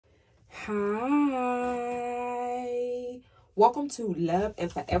Hi, welcome to Love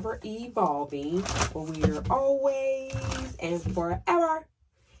and Forever Evolving, where we are always and forever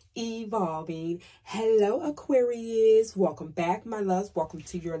evolving. Hello, Aquarius. Welcome back, my loves. Welcome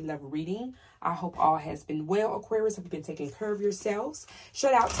to your love reading. I hope all has been well, Aquarius. Have you been taking care of yourselves?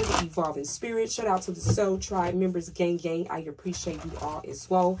 Shout out to the Evolving Spirit. Shout out to the Soul Tribe members, gang. I appreciate you all as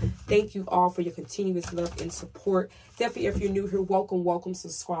well. Thank you all for your continuous love and support. Definitely, if you're new here, welcome.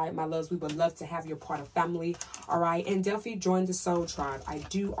 Subscribe, my loves. We would love to have you part of family. All right, and definitely join the Soul Tribe. I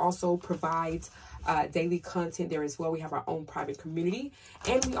do also provide daily content there as well. We have our own private community,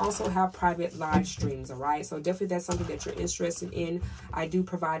 and we also have private live streams. All right, so definitely that's something that you're interested in. I do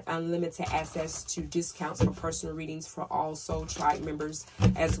provide unlimited access to discounts for personal readings for all Soul Tribe members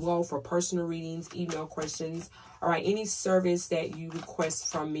as well, for personal readings, email questions. All right, any service that you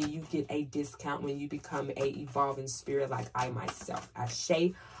request from me, you get a discount when you become a evolving spirit like I myself,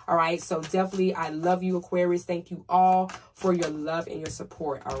 Ashe. All right, so definitely, I love you, Aquarius. Thank you all for your love and your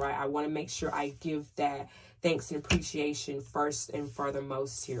support. All right, I want to make sure I give that thanks and appreciation first and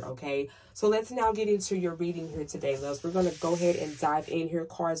furthermost here, okay? So let's now get into your reading here today, loves. We're going to go ahead and dive in here.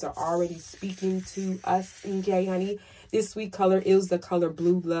 Cards are already speaking to us, okay, honey? This week color is the color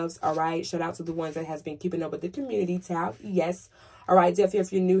blue, loves. All right, shout out to the ones that has been keeping up with the community tab. Yes. All right, definitely,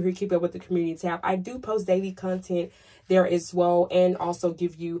 if you're new here, keep up with the community tab. I do post daily content there as well, and also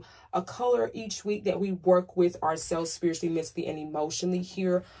give you a color each week that we work with ourselves spiritually, mentally, and emotionally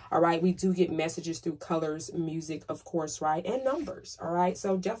here. All right, we do get messages through colors, music, of course, right, and numbers. All right,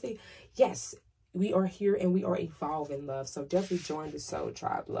 so definitely, yes, we are here and we are evolving, love. So definitely join the Soul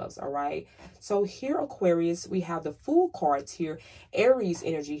Tribe, loves. All right, so here, Aquarius, we have the Fool cards here, Aries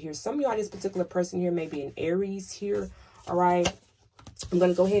energy here. Some of y'all, this particular person here may be an Aries here. All right, I'm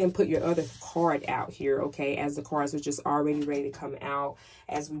going to go ahead and put your other card out here, okay, as the cards were just already ready to come out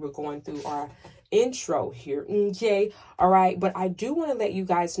as we were going through our intro here, okay? All right, but I do want to let you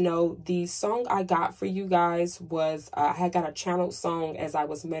guys know the song I got for you guys was, I had got a channeled song as I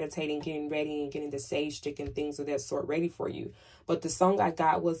was meditating, getting ready, and getting the sage stick and things of that sort ready for you. But the song I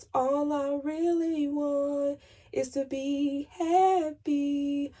got was, all I really want is to be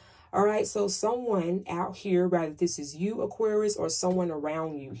happy. All right, so someone out here, whether this is you, Aquarius, or someone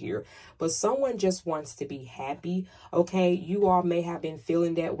around you here, but someone just wants to be happy, okay? You all may have been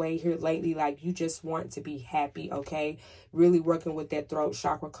feeling that way here lately, like you just want to be happy, okay? Really working with that throat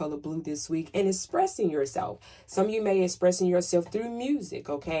chakra color blue this week and expressing yourself. Some of you may expressing yourself through music,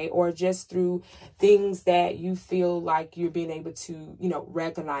 okay? Or just through things that you feel like you're being able to, you know,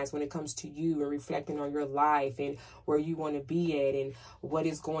 recognize when it comes to you and reflecting on your life and where you want to be at and what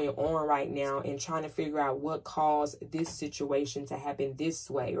is going on right now and trying to figure out what caused this situation to happen this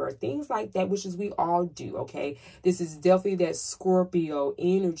way or things like that, which is we all do, okay? This is definitely that Scorpio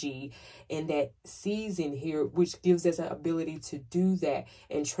energy and that season here, which gives us an ability to do that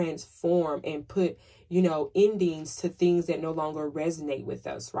and transform and put, you know, endings to things that no longer resonate with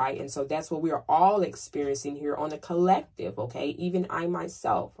us, right? And so that's what we are all experiencing here on the collective, okay? Even I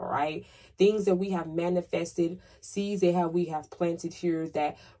myself, all right? Things that we have manifested, seeds that we have planted here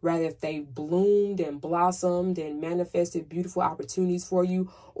that rather if they bloomed and blossomed and manifested beautiful opportunities for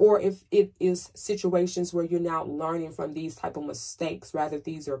you, or if it is situations where you're now learning from these type of mistakes, rather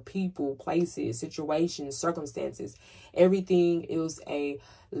these are people, places, situations, circumstances, everything is a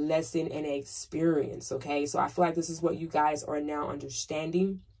lesson and an experience, okay? So I feel like this is what you guys are now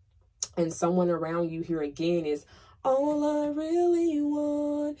understanding. And someone around you here again is, all I really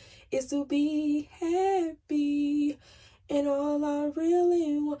want is to be happy. And all I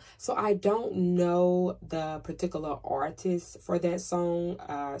really want. So I don't know the particular artist for that song.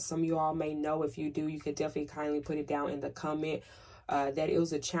 Some of you all may know. If you do, you could definitely kindly put it down in the comment that it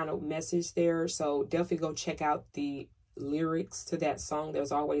was a channeled message there. So definitely go check out the lyrics to that song.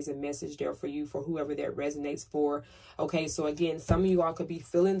 There's always a message there for you, for whoever that resonates for. Okay, so again, some of you all could be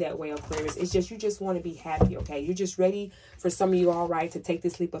feeling that way, Aquarius. It's just you just want to be happy, okay? You're just ready for some of you all, right, to take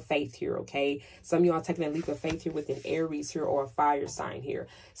this leap of faith here, okay? Some of you all taking a leap of faith here with an Aries here or a fire sign here.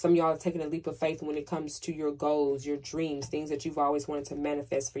 Some of y'all are taking a leap of faith when it comes to your goals, your dreams, things that you've always wanted to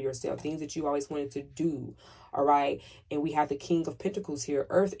manifest for yourself, things that you always wanted to do. All right, and we have the King of Pentacles here,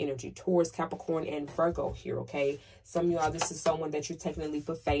 Earth energy, Taurus, Capricorn, and Virgo here, okay? Some of y'all, this is someone that you're taking a leap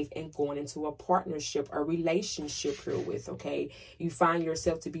of faith and going into a partnership, a relationship here with, okay? You find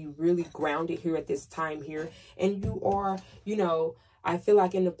yourself to be really grounded here at this time here, and you are, you know, I feel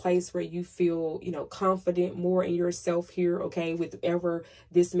like in the place where you feel, you know, confident more in yourself here, okay, with whatever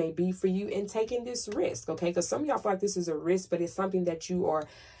this may be for you and taking this risk, okay? Because some of y'all feel like this is a risk, but it's something that you are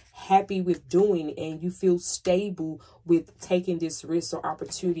happy with doing, and you feel stable with taking this risk or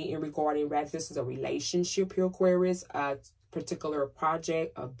opportunity in regarding, rather this is a relationship here, Aquarius, particular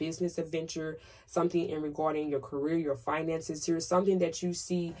project, a business adventure, something in regarding your career, your finances here, something that you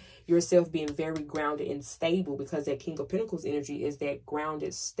see yourself being very grounded and stable, because that King of Pentacles energy is that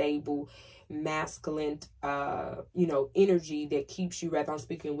grounded, stable, masculine, you know, energy that keeps you, rather I'm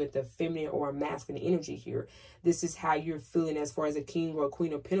speaking with the feminine or masculine energy here. This is how you're feeling as far as a King or a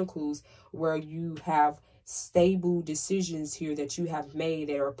Queen of Pentacles, where you have stable decisions here that you have made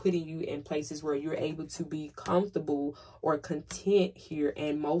that are putting you in places where you're able to be comfortable or content here,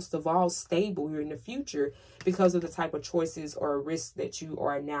 and most of all stable here in the future because of the type of choices or risks that you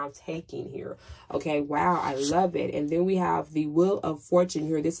are now taking here. Okay, wow, I love it. And then we have the Wheel of Fortune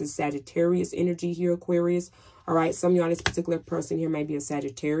here. This is Sagittarius energy here, Aquarius. All right, some of y'all, this particular person here may be a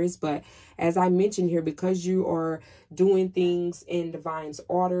Sagittarius, but as I mentioned here, because you are doing things in divine's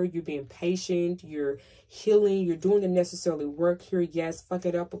order, you're being patient, you're healing, you're doing the necessary work here. Yes, fuck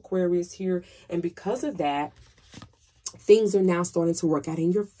it up, Aquarius here. And because of that, things are now starting to work out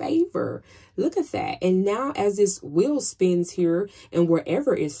in your favor. Look at that. And now as this wheel spins here, and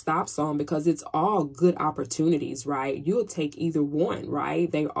wherever it stops on, because it's all good opportunities, right? You'll take either one,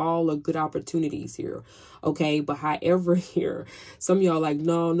 right? They all are good opportunities here. Okay, but however here, some of y'all like,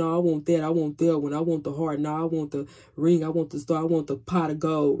 no, I want that. I want that one. I want the heart. No, I want the ring. I want the star. I want the pot of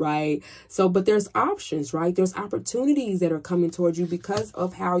gold, right? So, but there's options, right? There's opportunities that are coming towards you because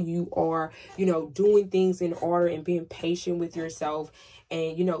of how you are, you know, doing things in order and being patient with yourself,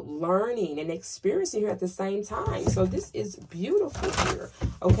 and, you know, learning and experiencing here at the same time. So this is beautiful here.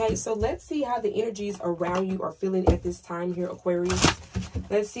 Okay, so let's see how the energies around you are feeling at this time here, Aquarius.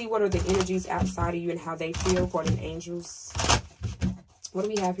 Let's see what are the energies outside of you and how they feel, guardian angels. What do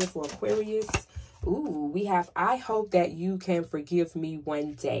we have here for Aquarius? Ooh, we have, I hope that you can forgive me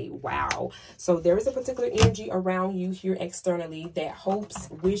one day. Wow. So there is a particular energy around you here externally that hopes,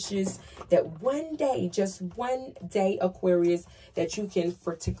 wishes that one day, just one day, Aquarius, that you can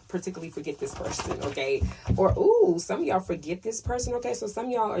particularly forget this person, okay? Or, ooh, some of y'all forget this person, okay? So some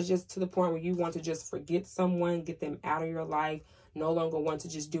of y'all are just to the point where you want to just forget someone, get them out of your life, no longer want to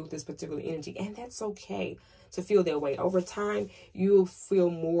just deal with this particular energy. And that's okay to feel that way. Over time, you'll feel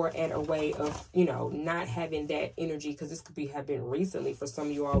more at a way of, you know, not having that energy, because this could be have been recently for some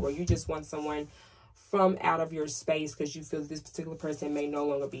of you all, where you just want someone from out of your space because you feel this particular person may no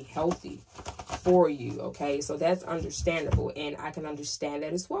longer be healthy for you. Okay, so that's understandable, and I can understand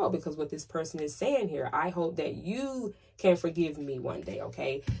that as well, because what this person is saying here, I hope that you can forgive me one day.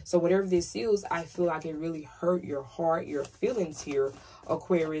 Okay, so whatever this is, I feel like it really hurt your heart, your feelings here,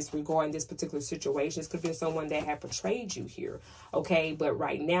 Aquarius, regarding this particular situation. This could be someone that had betrayed you here. Okay, but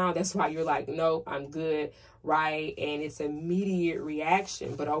right now, that's why you're like, nope, I'm good, right? And it's immediate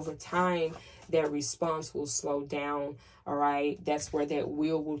reaction, but over time, that response will slow down. All right, that's where that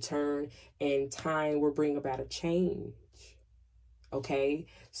wheel will turn, and time will bring about a change. Okay,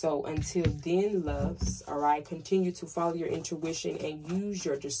 so until then, loves, all right, continue to follow your intuition and use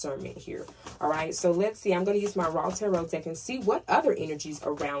your discernment here. All right, so let's see. I'm going to use my Raw Tarot deck and see what other energies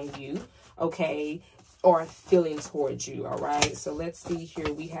around you, okay, are feeling towards you. All right, so let's see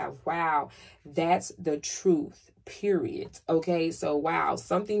here. We have, wow, that's the truth. Period. Okay, so wow,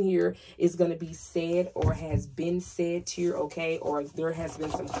 something here is going to be said or has been said here, okay, or there has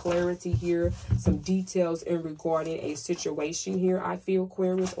been some clarity here, some details in regarding a situation here, I feel,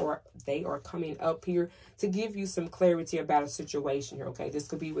 Aquarius, or they are coming up here to give you some clarity about a situation here. Okay, this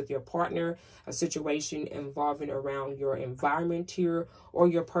could be with your partner, a situation involving around your environment here, or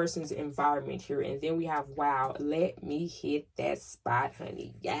your person's environment here. And then we have, wow, let me hit that spot,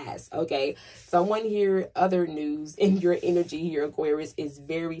 honey. Yes. Okay, someone here, other news in your energy here, Aquarius, is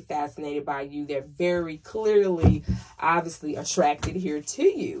very fascinated by you. They're very clearly, obviously attracted here to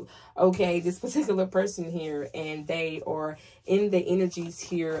you. Okay, this particular person here, and they are in the energies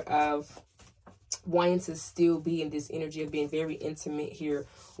here of wanting to still be in this energy of being very intimate here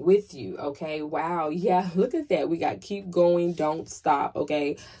with you. Okay, wow, yeah, look at that. We got keep going, don't stop.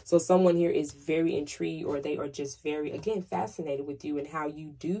 Okay, so someone here is very intrigued, or they are just very, again, fascinated with you and how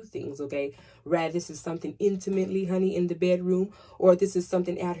you do things. Okay, rather this is something intimately, honey, in the bedroom, or this is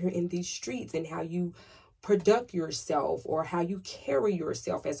something out here in these streets and how you conduct yourself or how you carry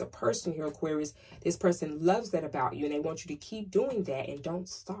yourself as a person here, Aquarius. This person loves that about you, and they want you to keep doing that and don't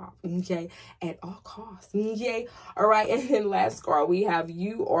stop, okay, at all costs, okay? All right, and then last card, we have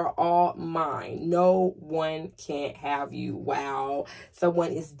you are all mine. No one can't have you. Wow.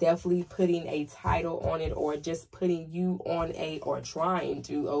 Someone is definitely putting a title on it, or just putting you on a, or trying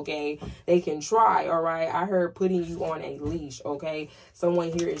to, okay? They can try, all right? I heard putting you on a leash, okay?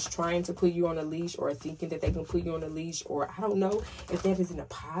 Someone here is trying to put you on a leash, or thinking that they can put you on a leash, or I don't know if that is in a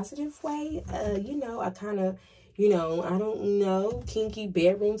positive way. You know, I kind of, you know, I don't know, kinky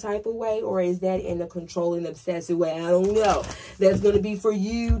bedroom type of way, or is that in a controlling, obsessive way? I don't know. That's going to be for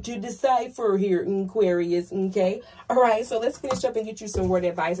you to decipher here, Aquarius, okay? All right, so let's finish up and get you some word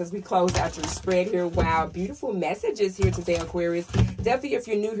advice as we close out your spread here. Wow, beautiful messages here today, Aquarius. Definitely, if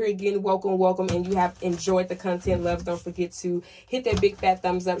you're new here again, welcome, welcome, and you have enjoyed the content, love, don't forget to hit that big fat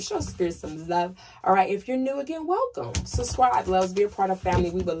thumbs up, show Spirit some love. All right, if you're new again, welcome. Subscribe, loves, be a part of family.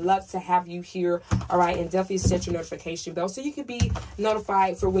 We would love to have you here. All right, and definitely set your notification bell so you can be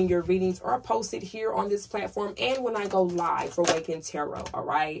notified for when your readings are posted here on this platform and when I go live for Waking Tarot. All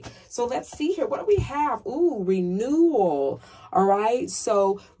right, so let's see here. What do we have? Ooh, renewal. All right,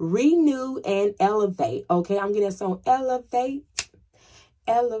 so renew and elevate. Okay, I'm getting that song, elevate.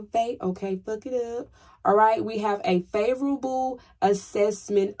 Elevate. Okay, fuck it up. All right, we have a favorable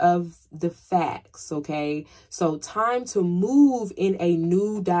assessment of the facts, okay? So time to move in a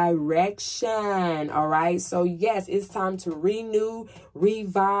new direction, all right? So yes, it's time to renew,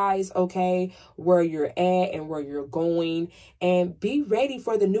 revise, okay, where you're at and where you're going, and be ready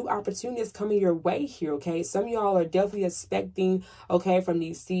for the new opportunities coming your way here, okay? Some of y'all are definitely expecting, okay, from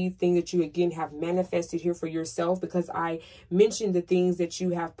these seed things that you again have manifested here for yourself, because I mentioned the things that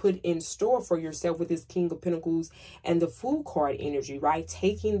you have put in store for yourself with this King of Pentacles and the Fool card energy, right?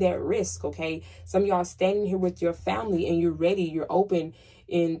 Taking that risk, okay? Some of y'all standing here with your family and you're ready, you're open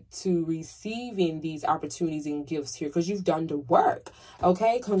into receiving these opportunities and gifts here because you've done the work,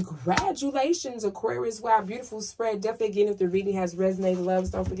 okay? Congratulations, Aquarius. Wow, beautiful spread. Definitely, again, if the reading has resonated, loves,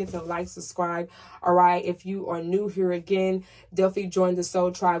 don't forget to like, subscribe, all right? If you are new here again, definitely join the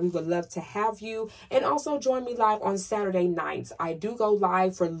Soul Tribe. We would love to have you. And also join me live on Saturday nights. I do go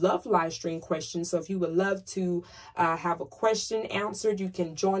live for love live stream questions, so if you would love to have a question answered, you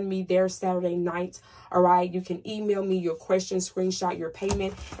can join me there Saturday night, all right? You can email me your question, screenshot your payment,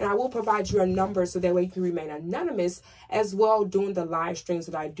 and I will provide you a number so that way you can remain anonymous as well during the live streams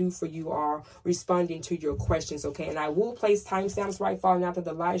that I do for you, are responding to your questions, okay? And I will place timestamps right following after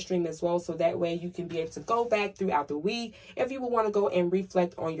the live stream as well, so that way you can be able to go back throughout the week if you would want to go and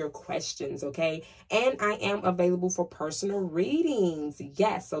reflect on your questions, okay? And I am available for personal readings.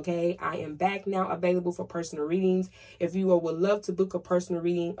 Yes, okay? I am back now, available for personal readings. If you would love to book a personal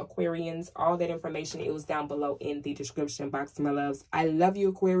reading, Aquarians, all that information, it was down below in the description box, my loves. I love you,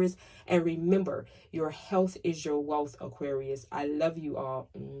 Aquarius, and remember, your health is your wealth, Aquarius. I love you all.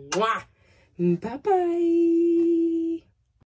 Mwah! Bye-bye.